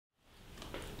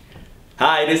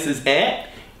Hi, this is Ant.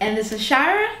 And this is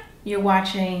Shira. You're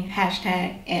watching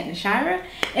 #AntNShira.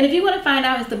 And if you want to find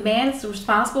out if the man is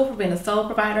responsible for being a sole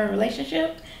provider in a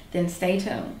relationship, then stay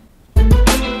tuned.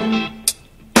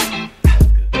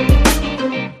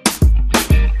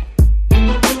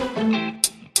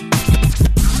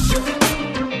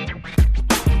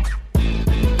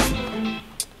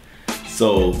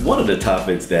 So one of the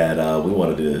topics that we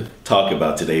wanted to talk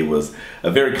about today was a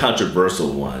very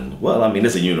controversial one. Well, I mean,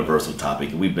 it's a universal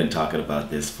topic. We've been talking about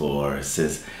this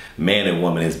since man and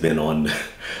woman has been on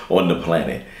the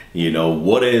planet. You know,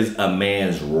 what is a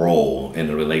man's role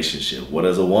in a relationship? What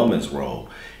is a woman's role?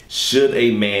 Should a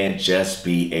man just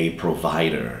be a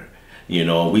provider? You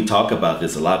know, we talk about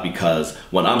this a lot because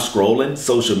when I'm scrolling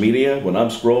social media, when I'm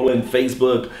scrolling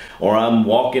Facebook, or I'm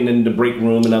walking in the break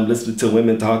room and I'm listening to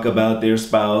women talk about their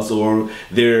spouse or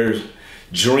their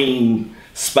dream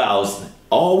spouse,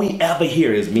 all we ever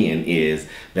hear as men is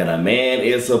that a man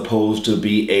is supposed to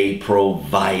be a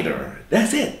provider.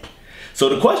 That's it. So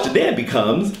the question then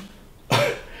becomes,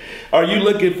 are you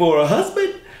looking for a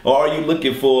husband or are you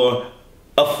looking for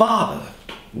a father?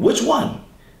 Which one?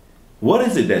 What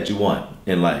is it that you want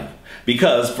in life?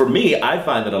 Because for me, I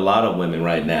find that a lot of women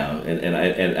right now, and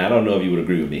I don't know if you would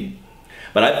agree with me,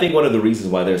 but I think one of the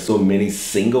reasons why there's so many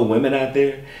single women out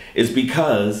there is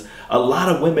because a lot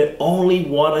of women only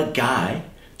want a guy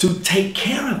to take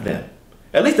care of them.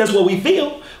 At least that's what we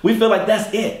feel. We feel like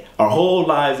that's it. Our whole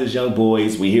lives as young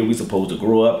boys, we're supposed to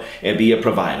grow up and be a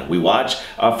provider. We watch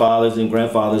our fathers and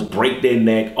grandfathers break their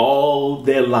neck all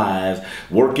their lives,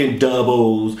 working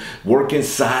doubles, working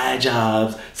side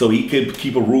jobs, so he could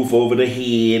keep a roof over the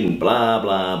head and blah,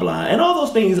 blah, blah. And all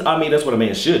those things, I mean, that's what a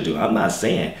man should do. I'm not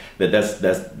saying that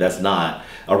that's not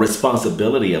a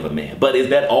responsibility of a man. But is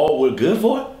that all we're good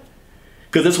for?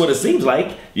 Because that's what it seems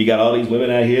like. You got all these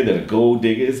women out here that are gold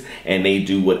diggers and they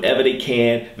do whatever they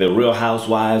can. The Real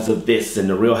Housewives of this and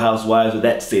the Real Housewives of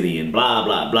that city and blah,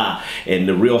 blah, blah. And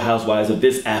the Real Housewives of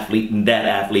this athlete and that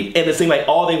athlete. And it seems like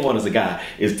all they want as a guy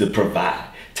is to provide,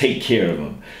 take care of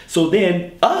them. So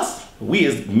then us, we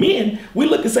as men, we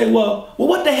look and say, well,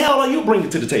 what the hell are you bringing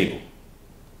to the table?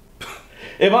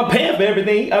 If I'm paying for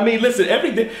everything, I mean, listen,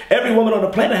 every woman on the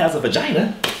planet has a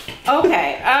vagina.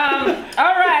 Okay. All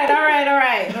right.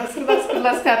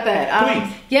 Let's cut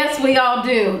that. Yes, we all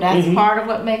do. That's part of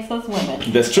what makes us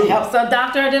women. That's true. It helps a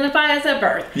doctor identify us at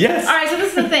birth. Yes. All right. So this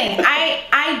is the thing.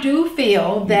 I do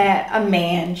feel that a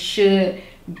man should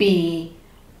be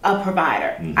a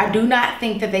provider. I do not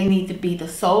think that they need to be the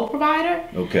sole provider.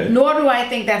 Okay. Nor do I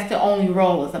think that's the only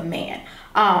role as a man.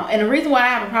 And the reason why I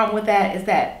have a problem with that is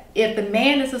that if the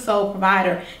man is the sole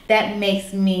provider, that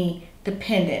makes me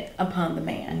dependent upon the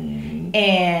man.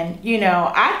 And you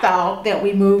know, I thought that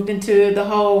we moved into the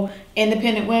whole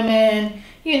independent women,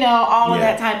 you know, all of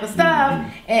that type of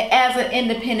stuff. And as an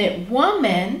independent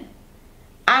woman,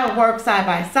 I work side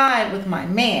by side with my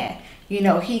man. You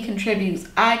know, he contributes,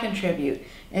 I contribute.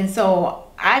 And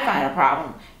so I find a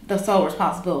problem. The sole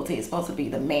responsibility is supposed to be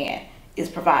the man is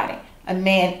providing. A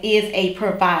man is a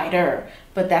provider,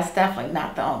 but that's definitely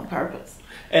not the only purpose.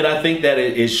 And I think that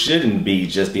it shouldn't be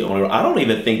just the only role. I don't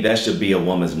even think that should be a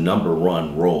woman's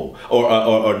 #1 role or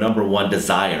 #1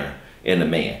 desire in a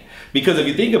man. Because if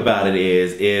you think about it,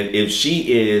 if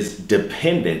she is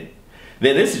dependent,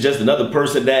 then this is just another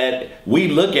person that we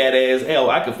look at as, hell,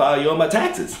 I could file you on my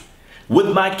taxes with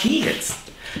my kids.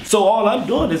 So all I'm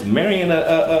doing is marrying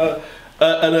an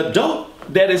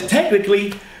adult that is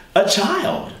technically a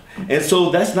child. And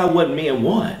so that's not what men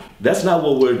want. That's not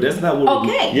what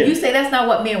okay, you say that's not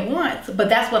what men want, but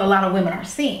that's what a lot of women are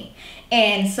seeing.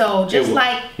 And so just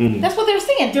that's what they're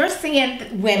seeing. They're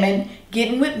seeing women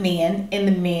getting with men and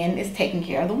the man is taking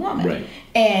care of the woman. Right.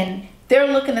 And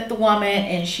they're looking at the woman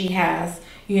and she has,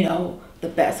 you know, the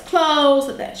best clothes,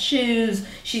 the best shoes.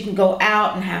 She can go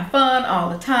out and have fun all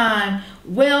the time,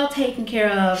 well taken care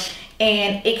of,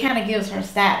 and it kind of gives her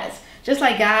status. Just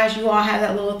like guys, you all have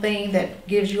that little thing that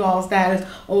gives you all status.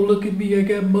 Oh, look at me, I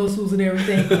got muscles and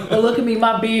everything. Oh, look at me,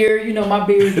 my beard, you know, my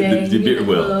beard gang,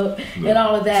 and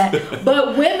all of that.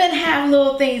 But women have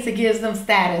little things that gives them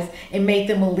status and make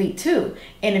them elite too.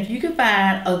 And if you can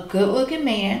find a good-looking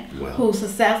man who's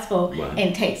successful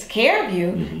and takes care of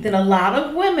you, then a lot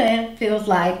of women feels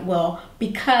like, well,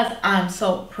 because I'm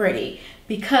so pretty,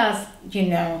 because, you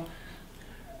know,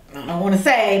 I don't want to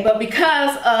say, but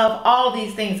because of all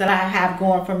these things that I have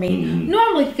going for me,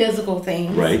 normally physical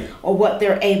things, or what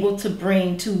they're able to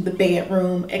bring to the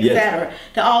bedroom, etc.,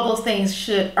 that all those things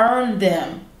should earn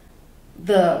them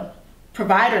the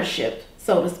providership,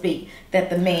 so to speak, that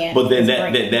the man. But then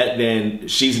then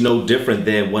she's no different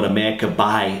than what a man could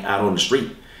buy out on the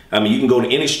street. I mean, you can go to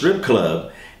any strip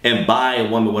club and buy a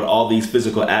woman with all these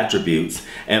physical attributes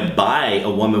and buy a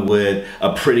woman with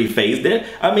a pretty face. There,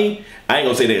 I mean, I ain't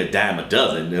gonna say they're a dime a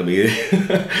dozen. I mean,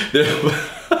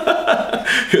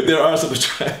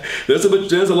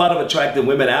 there's a lot of attractive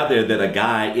women out there that a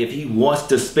guy, if he wants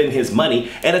to spend his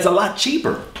money, and it's a lot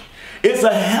cheaper. It's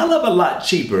a hell of a lot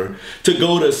cheaper to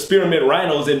go to Spearmint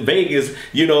Rhinos in Vegas,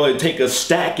 you know, and take a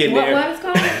stack in there. What is it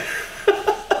called?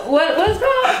 What is it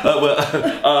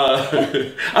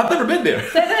called? I've never been there.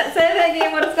 Say that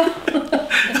again. What is it called?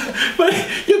 But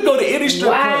you can go to any strip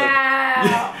club.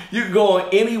 Wow. You can go on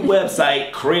any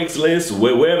website, Craigslist,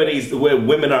 where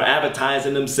women are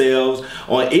advertising themselves,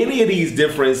 on any of these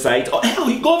different sites. Oh, hell,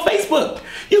 you go on Facebook.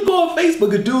 You go on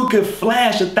Facebook, a dude could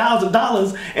flash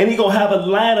 $1,000 and he gonna have a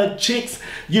line of chicks,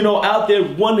 you know, out there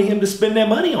wanting him to spend their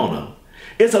money on them.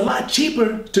 It's a lot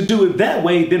cheaper to do it that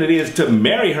way than it is to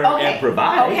marry her and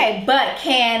provide. Okay, but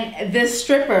can this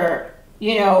stripper,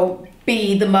 you know,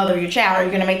 be the mother of your child? Are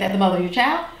you gonna make that the mother of your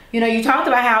child? You know, you talked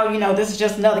about how, you know, this is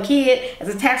just another kid. It's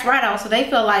a tax write-off, so they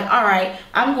feel like, all right,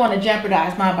 I'm going to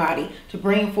jeopardize my body to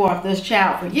bring forth this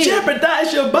child for you.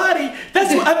 Jeopardize your body?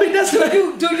 That's what I mean. That's what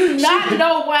do you not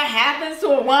know what happens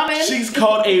to a woman? She's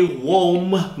called a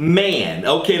womb man.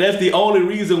 Okay, that's the only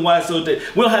reason why. So we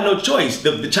don't have no choice.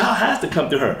 The child has to come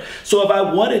to her. So if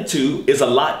I wanted to, it's a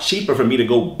lot cheaper for me to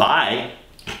go buy.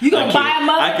 You gonna buy a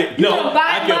mother? I could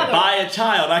buy a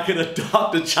child. I could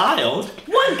adopt a child.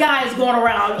 One guy is going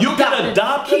around. You can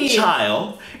adopt a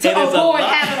child to avoid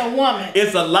having a woman.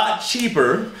 It's a lot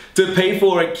cheaper to pay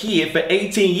for a kid for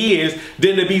 18 years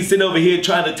than to be sitting over here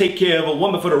trying to take care of a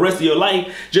woman for the rest of your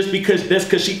life just because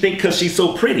she thinks she's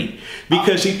so pretty,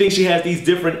 because she thinks she has these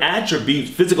different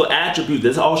attributes, physical attributes.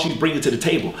 That's all she's bringing to the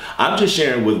table. I'm just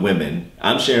sharing with women.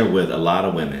 I'm sharing with a lot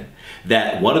of women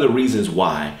that one of the reasons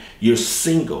why you're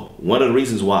single, one of the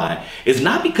reasons why, is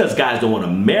not because guys don't want to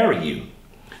marry you.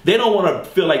 They don't want to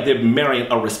feel like they're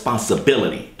marrying a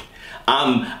responsibility.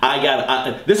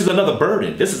 This is another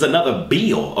burden. This is another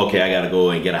bill. Okay, I got to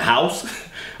go and get a house.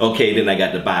 Okay, then I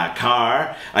got to buy a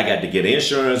car. I got to get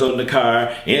insurance on the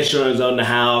car, insurance on the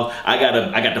house. I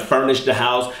got to furnish the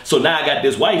house. So now I got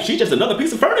this wife. She's just another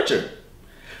piece of furniture.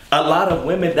 A lot of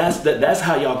women, that's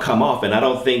how y'all come off, and I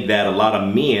don't think that a lot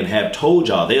of men have told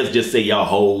y'all. They'll just say y'all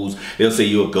hoes. They'll say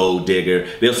you're a gold digger.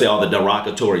 They'll say all the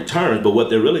derogatory terms, but what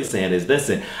they're really saying is,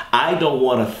 listen, I don't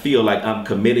want to feel like I'm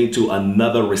committing to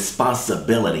another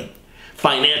responsibility,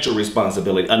 financial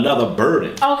responsibility, another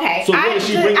burden. Okay, so what is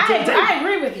she bringing to the table? I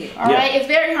agree with you. All right, it's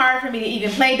very hard for me to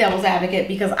even play devil's advocate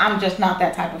because I'm just not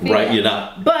that type of female. Right, you're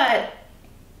not. But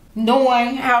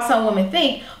knowing how some women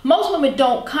think, most women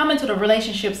don't come into the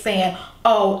relationship saying,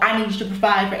 oh, I need you to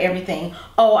provide for everything.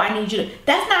 Oh, I need you to.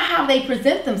 That's not how they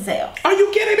present themselves. Are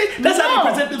you kidding me? That's how they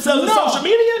present themselves on social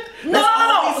media? No.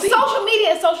 Social media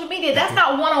is social media. That's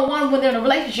not one-on-one when they're in a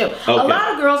relationship. Okay. A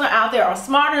lot of girls are out there are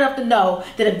smart enough to know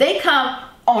that if they come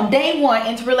on day one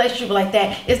into a relationship like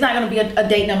that, it's not going to be a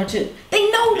date number two.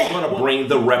 They know that. He's going to bring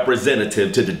the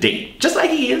representative to the date, just like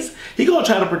he is. He going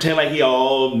to try to pretend like he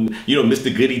all, you know,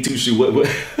 Mr. Goody Two-Shoe.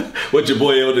 What your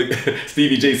boy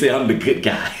Stevie J say? I'm the good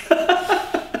guy.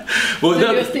 Well,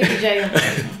 so you're Stevie J.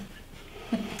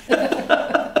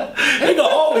 They gonna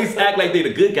always act like they're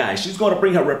the good guy. She's going to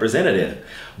bring her representative.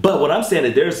 But what I'm saying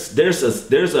is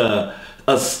there's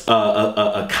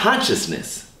a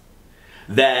consciousness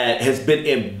that has been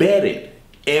embedded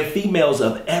in females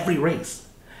of every race.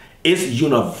 It's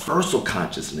universal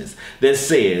consciousness that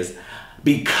says,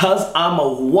 because I'm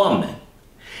a woman,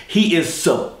 he is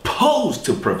supposed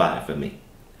to provide for me.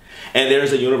 And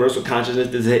there's a universal consciousness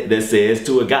that says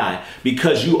to a guy,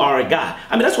 because you are a guy.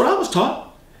 I mean, that's what I was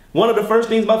taught. One of the first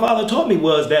things my father taught me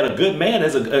was that a good man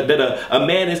is a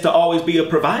man is to always be a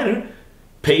provider,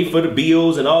 pay for the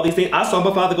bills and all these things. I saw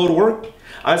my father go to work.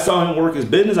 I saw him work his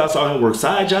business. I saw him work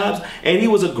side jobs, and he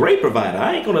was a great provider.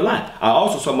 I ain't gonna lie. I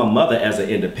also saw my mother as an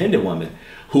independent woman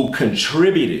who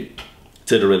contributed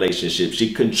to the relationship.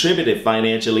 She contributed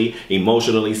financially,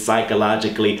 emotionally,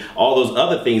 psychologically, all those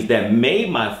other things that made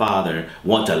my father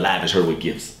want to lavish her with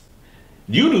gifts.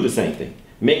 You do the same thing.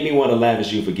 Make me want to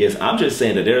lavish you for gifts. I'm just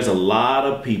saying that there's a lot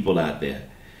of people out there,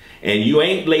 and you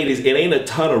ain't, ladies, it ain't a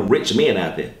ton of rich men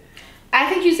out there. I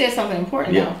think you said something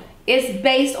important though. It's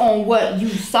based on what you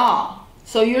saw.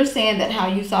 So you're saying that how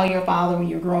you saw your father when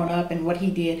you were growing up and what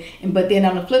he did, but then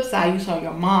on the flip side, you saw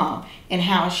your mom and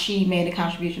how she made a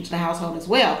contribution to the household as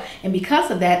well. And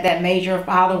because of that, that made your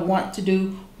father want to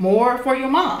do more for your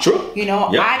mom. True. You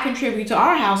know, I contribute to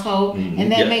our household,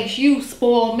 and that makes you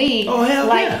spoil me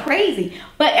like crazy.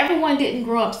 But everyone didn't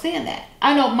grow up saying that.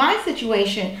 I know my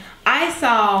situation, I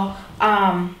saw,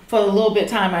 for the little bit of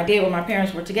time I did when my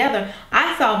parents were together,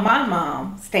 I saw my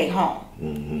mom stay home.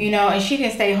 You know, and she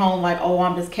didn't stay home like, oh,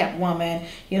 I'm just kept woman,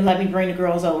 you know, let me bring the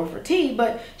girls over for tea.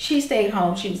 But she stayed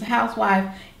home. She was a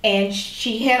housewife, and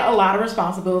she had a lot of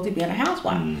responsibility being a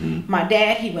housewife. My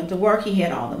dad, he went to work, he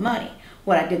had all the money.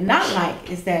 What I did not like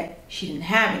is that she didn't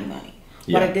have any money.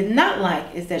 What I did not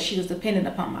like is that she was dependent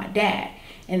upon my dad.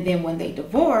 And then when they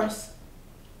divorced,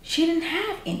 she didn't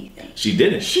have anything. She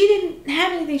didn't. She didn't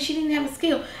have anything. She didn't have a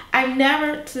skill. I've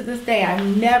never, to this day,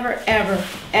 I've never, ever,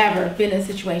 ever been in a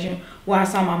situation where I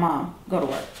saw my mom go to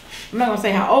work. I'm not going to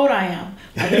say how old I am.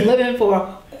 I've been living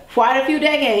for quite a few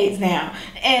decades now.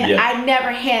 And I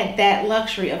never had that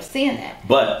luxury of seeing that.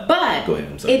 But go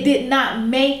ahead, I'm sorry. It did not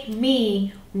make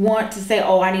me want to say,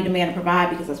 oh, I need a man to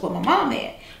provide because that's what my mom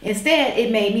had. Instead,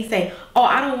 it made me say, oh,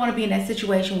 I don't want to be in that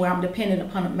situation where I'm dependent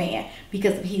upon a man,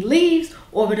 because if he leaves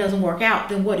or if it doesn't work out,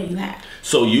 then what do you have?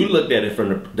 So you looked at it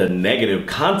from the negative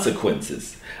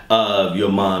consequences of your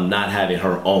mom not having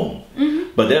her own.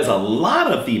 But there's a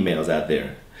lot of females out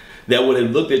there that would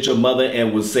have looked at your mother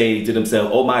and would say to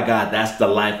themselves, oh my God, that's the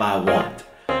life I want.